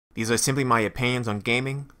These are simply my opinions on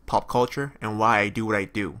gaming, pop culture, and why I do what I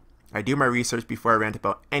do. I do my research before I rant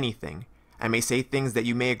about anything. I may say things that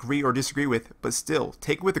you may agree or disagree with, but still,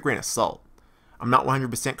 take it with a grain of salt. I'm not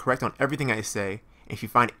 100% correct on everything I say, and if you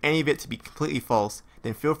find any of it to be completely false,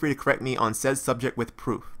 then feel free to correct me on said subject with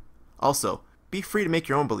proof. Also, be free to make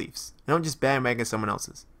your own beliefs, and don't just bandwagon someone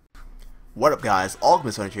else's. What up guys,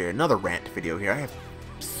 Alcamest Rants here, another rant video here. I have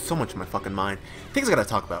so much in my fucking mind. Things I gotta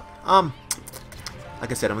talk about. Like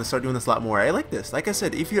I said, I'm gonna start doing this a lot more. I like this. Like I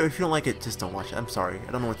said, if you don't like it, just don't watch it. I'm sorry.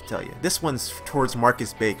 I don't know what to tell you. This one's towards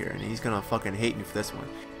Marcus Baker, and he's gonna fucking hate me for this one.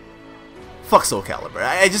 Fuck Soul Calibur.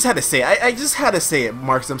 I just had to say it. I just had to say it,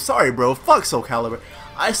 Marcus. I'm sorry, bro. Fuck Soul Calibur.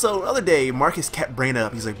 I saw the other day, Marcus kept bringing it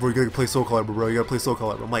up. He's like, bro, you gotta play Soul Calibur, bro. You gotta play Soul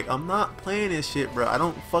Calibur. I'm like, I'm not playing this shit, bro. I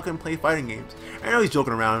don't fucking play fighting games. I know he's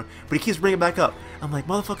joking around, but he keeps bringing it back up. I'm like,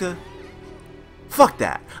 motherfucker, fuck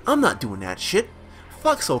that. I'm not doing that shit.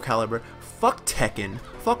 Fuck Soul Calibur. Fuck Tekken.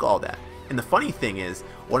 Fuck all that. And the funny thing is,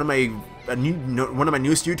 one of my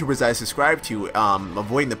newest YouTubers I subscribe to,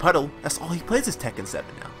 Avoiding the Puddle, that's all he plays is Tekken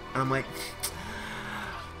 7 now. And I'm like,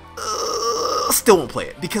 still won't play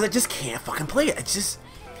it because I just can't fucking play it.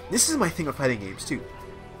 This is my thing with fighting games too.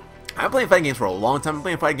 I've been playing fighting games for a long time. I've been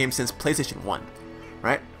playing fighting games since PlayStation 1,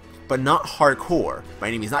 right? But not hardcore by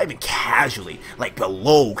any means, not even casually, like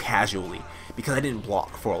below casually, because I didn't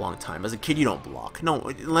block for a long time. As a kid, you don't block. No,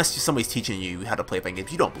 unless somebody's teaching you how to play fighting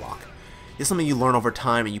games, you don't block. It's something you learn over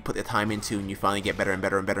time and you put the time into, and you finally get better and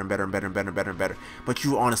better and better and better and better and better and better and better. But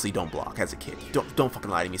you honestly don't block as a kid. Don't fucking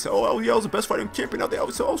lie to me. Say, oh yeah, I was the best fighting champion out there. I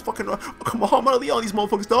was fucking Muhammad Ali, all these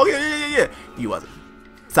motherfuckers, dog. Yeah. You wasn't.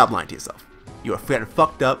 Stop lying to yourself. You were getting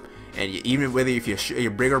fucked up. And even whether if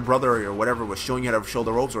your bigger brother or whatever was showing you how to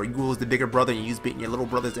shoulder ropes, or you was the bigger brother and you was beating your little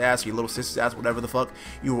brother's ass or your little sister's ass, whatever the fuck,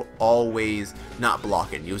 you were always not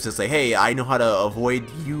blocking. You was just like, hey, I know how to avoid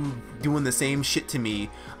you doing the same shit to me.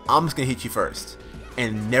 I'm just gonna hit you first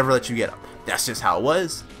and never let you get up. That's just how it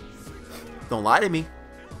was. Don't lie to me.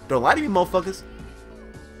 Don't lie to me, motherfuckers.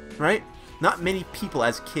 Right? Not many people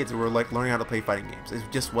as kids were like learning how to play fighting games. It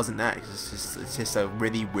just wasn't that. It's just a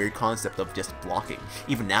really weird concept of just blocking.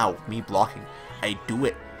 Even now, me blocking, I do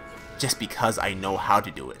it just because I know how to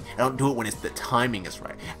do it. I don't do it when the timing is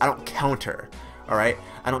right. I don't counter. Alright?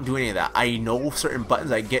 I don't do any of that. I know certain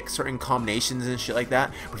buttons, I get certain combinations and shit like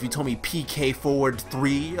that. But if you told me PK forward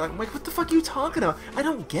 3, I'm like, what the fuck are you talking about? I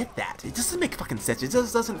don't get that. It doesn't make fucking sense. It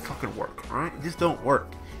just doesn't fucking work. Alright? It just don't work.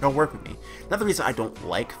 Don't work with me. Another reason I don't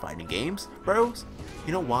like fighting games, bros,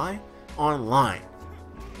 you know why? Online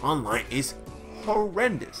is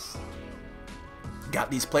horrendous. Got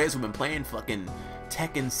these players who've been playing fucking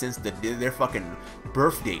Tekken since their fucking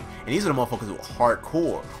birth date, and these are the motherfuckers who are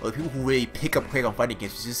hardcore, or the people who really pick up quick on fighting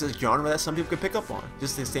games. It's just a genre that some people can pick up on,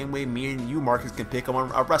 just the same way me and you, Marcus, can pick up on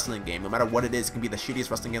a wrestling game. No matter what it is, it can be the shittiest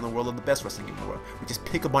wrestling game in the world or the best wrestling game in the world. We just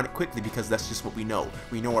pick up on it quickly because that's just what we know.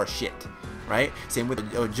 We know our shit, right? Same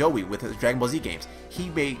with Joey with his Dragon Ball Z games. He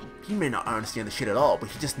may not understand the shit at all, but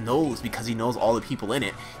he just knows because he knows all the people in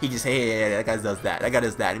it. He just, hey, that guy does that, that guy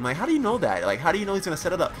does that. And I'm like, how do you know that? Like, how do you know he's gonna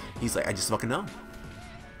set it up? He's like, I just fucking know.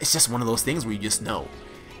 It's just one of those things where you just know.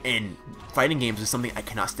 And fighting games is something I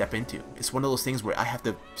cannot step into. It's one of those things where I have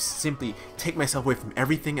to simply take myself away from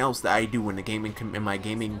everything else that I do in my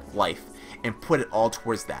gaming life and put it all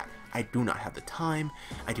towards that. I do not have the time.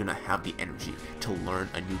 I do not have the energy to learn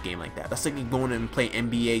a new game like that. That's like me going and playing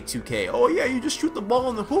NBA 2K. Oh yeah, you just shoot the ball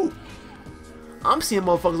in the hoop. I'm seeing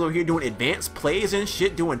motherfuckers over here doing advanced plays and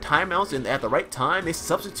shit, doing timeouts, and at the right time they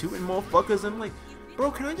substituting motherfuckers. I'm like, bro,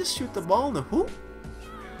 can I just shoot the ball in the hoop?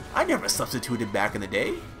 I never substituted back in the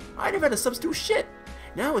day. I never had to substitute shit.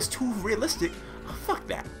 Now it's too realistic. Oh, fuck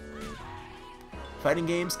that. Fighting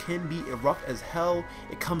games can be rough as hell.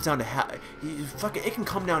 It comes down to it can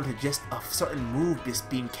come down to just a certain move just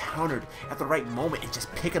being countered at the right moment and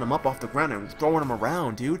just picking them up off the ground and throwing them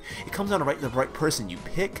around, dude. It comes down to the right person you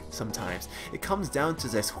pick sometimes. It comes down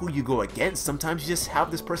to just who you go against. Sometimes you just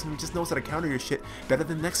have this person who just knows how to counter your shit better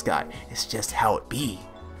than the next guy. It's just how it be.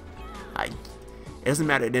 It doesn't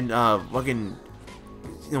matter. Then fucking,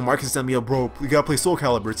 Marcus is telling me, yo, bro, you gotta play Soul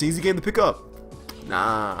Calibur. It's an easy game to pick up.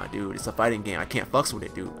 Nah, dude, it's a fighting game. I can't fucks with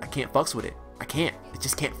it, dude. I can't fucks with it. I can't. I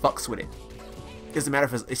just can't fucks with it. It doesn't matter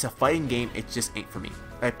if it's a fighting game. It just ain't for me.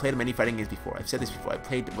 I've played many fighting games before. I've said this before. I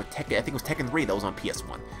played with Tekken. I think it was Tekken 3 that was on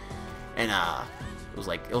PS1, and it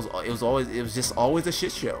was just always a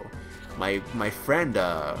shit show. My friend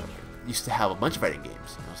used to have a bunch of fighting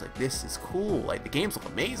games. And I was like, this is cool. Like, the games look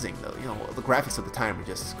amazing though. The graphics of the time were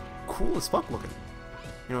just cool as fuck looking.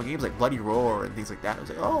 Games like Bloody Roar and things like that. I was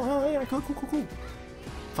like, oh yeah, cool.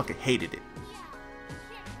 Fucking hated it.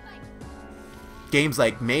 games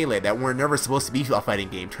like Melee that were never supposed to be a fighting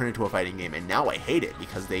game turn into a fighting game, and now I hate it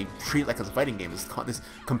because they treat it like it's a fighting game. It's this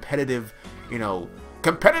competitive, you know,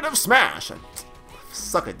 competitive smash.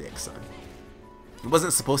 Suck a dick, son. It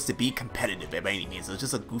wasn't supposed to be competitive by any means. It was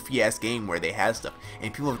just a goofy ass game where they had stuff,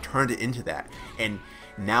 and people have turned it into that. And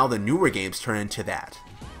now the newer games turn into that.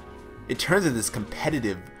 It turns into this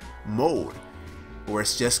competitive mode where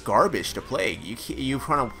it's just garbage to play. You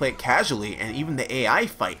want to play it casually, and even the AI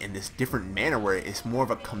fight in this different manner where it's more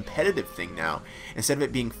of a competitive thing now instead of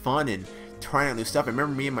it being fun and trying out new stuff. I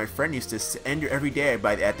remember me and my friend used to end every day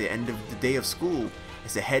at the end of the day of school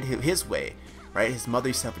is to head his way, right? His mother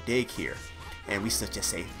used to have a daycare, and we used to just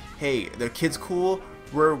say, hey, the kids cool,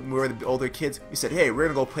 we're the older kids. We said, hey, we're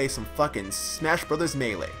gonna go play some fucking Smash Brothers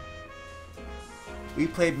Melee. We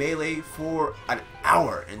played Melee for an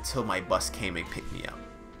hour until my bus came and picked me up.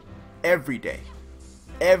 Every day.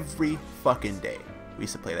 Every fucking day. We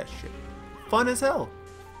used to play that shit. Fun as hell.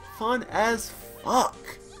 Fun as fuck.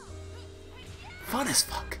 Fun as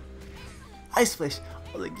fuck. I used to play,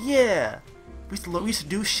 I was like, yeah. We used to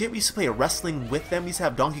do shit. We used to play wrestling with them. We used to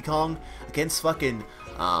have Donkey Kong against fucking,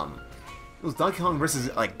 it was Donkey Kong versus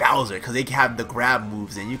like Bowser, because they had the grab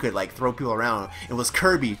moves and you could like throw people around. It was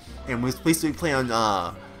Kirby, and we used to play on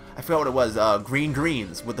I forgot what it was, Green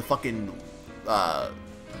Greens with the fucking what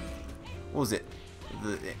was it?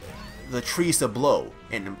 The trees to blow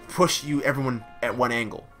and push everyone at one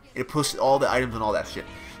angle. It pushed all the items and all that shit.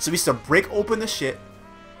 So we used to break open the shit,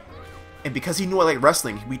 and because he knew I liked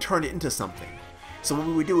wrestling, we turned it into something. So what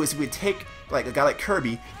we would do is we would take like a guy like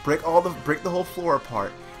Kirby, break the whole floor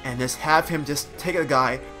apart, and just have him just take a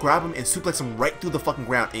guy, grab him, and suplex him right through the fucking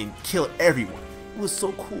ground and kill everyone. It was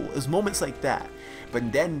so cool. It was moments like that.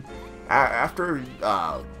 But then, after,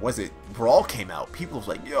 Brawl came out, people was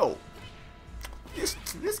like, yo,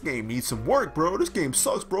 this game needs some work, bro. This game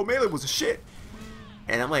sucks, bro. Melee was a shit.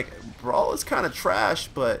 And I'm like, Brawl is kind of trash,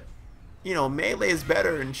 but, you know, Melee is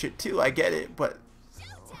better and shit too. I get it, but,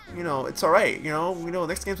 you know, it's alright, you know,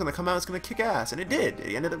 next game's gonna come out, it's gonna kick ass, and it did.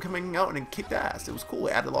 It ended up coming out and it kicked ass. It was cool.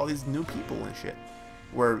 It added all these new people and shit,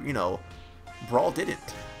 where, you know, Brawl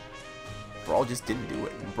didn't. Brawl just didn't do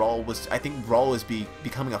it. I think Brawl was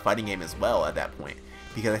becoming a fighting game as well at that point,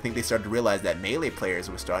 because I think they started to realize that Melee players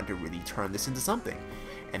were starting to really turn this into something,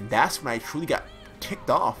 and that's when I truly got ticked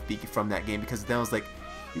off from that game, because then I was like,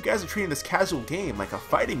 you guys are treating this casual game like a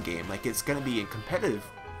fighting game, like it's gonna be a competitive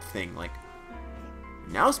thing, like,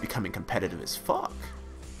 now it's becoming competitive as fuck.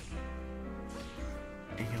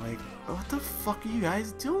 And you're like, what the fuck are you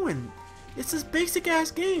guys doing? It's this basic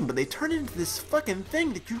ass game, but they turned it into this fucking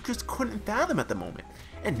thing that you just couldn't fathom at the moment.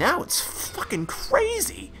 And now it's fucking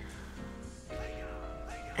crazy.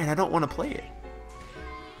 And I don't want to play it.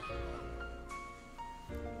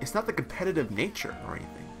 It's not the competitive nature or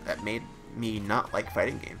anything that made me not like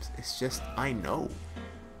fighting games. It's just, I know.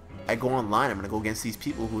 I go online, I'm gonna go against these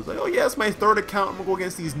people who's like, oh yeah, it's my third account, I'm gonna go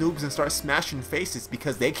against these noobs and start smashing faces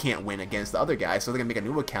because they can't win against the other guys, so they're gonna make a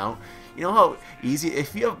new account. You know how easy,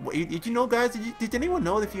 if you have, did you know, guys, did anyone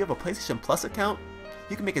know that if you have a PlayStation Plus account,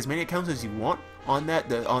 you can make as many accounts as you want on that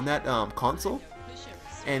console?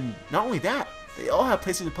 And not only that, they all have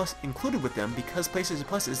PlayStation Plus included with them because PlayStation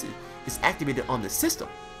Plus is activated on the system.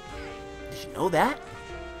 Did you know that?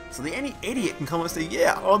 So any idiot can come and say,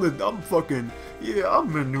 yeah, I'm a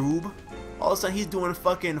noob. All of a sudden he's doing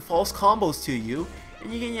fucking false combos to you,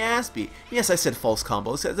 and you're getting your ass beat. Yes, I said false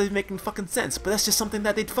combos, they're making fucking sense, but that's just something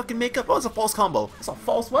that they'd fucking make up. Oh, it's a false combo. It's a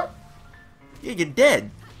false what? Yeah, you're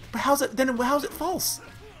dead. But how's it false?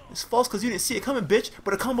 It's false because you didn't see it coming, bitch,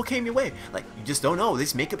 but a combo came your way. Like, you just don't know. They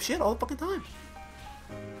just make up shit all the fucking time.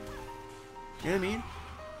 You know what I mean?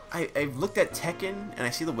 I've looked at Tekken, and I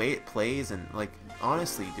see the way it plays, and, like,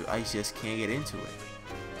 honestly, dude, I just can't get into it.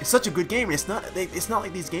 It's such a good game, and it's not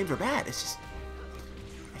like these games are bad. It's just,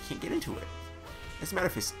 I can't get into it. It doesn't matter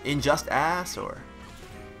if it's Injustice, or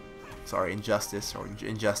Injustice,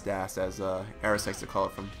 as Eris likes to call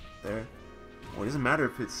it from there. Well, it doesn't matter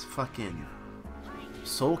if it's fucking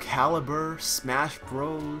Soul Calibur, Smash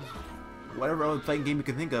Bros, whatever other fighting game you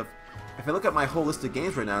can think of. If I look at my whole list of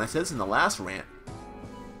games right now, and I said this in the last rant,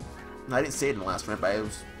 and I didn't say it in the last rant, but I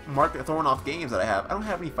was throwing off games that I have. I don't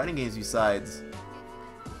have any fighting games besides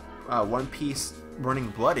One Piece Burning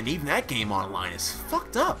Blood, and even that game online is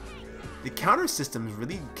fucked up. The counter systems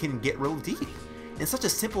really can get real deep. It's such a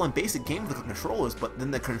simple and basic game with the controllers, but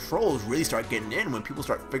then the controls really start getting in when people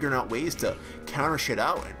start figuring out ways to counter shit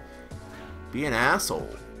out and be an asshole.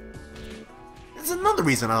 That's another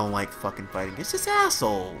reason I don't like fucking fighting. It's just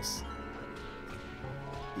assholes.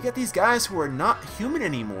 You got these guys who are not human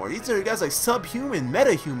anymore. These are guys like subhuman,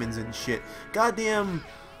 meta-humans and shit. Goddamn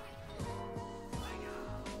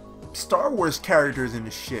Star Wars characters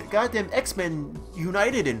and shit. Goddamn X-Men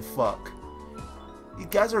United and fuck. These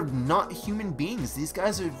guys are not human beings. These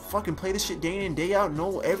guys are fucking play this shit day in and day out,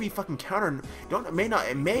 know every fucking counter.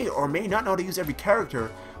 May or may not know how to use every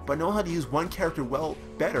character, but know how to use one character well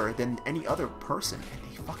better than any other person,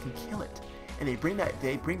 and they fucking kill it. And they bring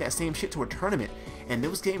that same shit to a tournament. And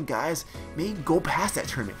those game guys may go past that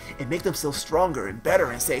tournament and make themselves stronger and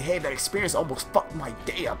better and say, hey, that experience almost fucked my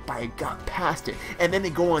day up, but I got past it. And then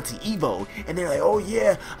they go on to Evo and they're like, oh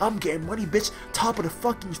yeah, I'm getting money, bitch, top of the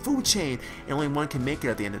fucking food chain. And only one can make it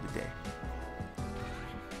at the end of the day.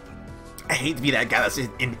 I hate to be that guy that's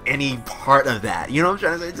in any part of that. You know what I'm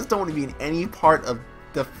trying to say? I just don't want to be in any part of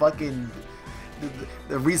the fucking...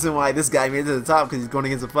 The reason why this guy made it to the top, because he's going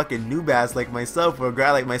against a fucking noob ass like myself, or a guy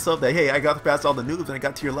like myself that, hey, I got past all the noobs and I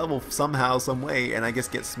got to your level somehow, some way, and I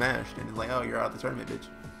just get smashed. And it's like, oh, you're out of the tournament, bitch.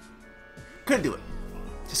 Couldn't do it.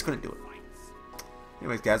 Just couldn't do it.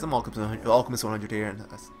 Anyways, guys, I'm Alcamest 100 here, and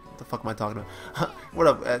what the fuck am I talking about? What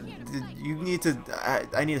up? You need to...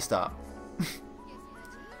 I need to stop.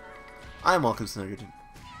 I'm Alcamest 100.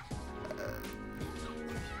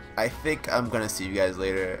 I think I'm gonna see you guys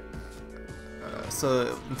later.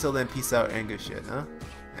 So until then, peace out and good shit, huh?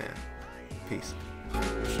 Yeah. Peace.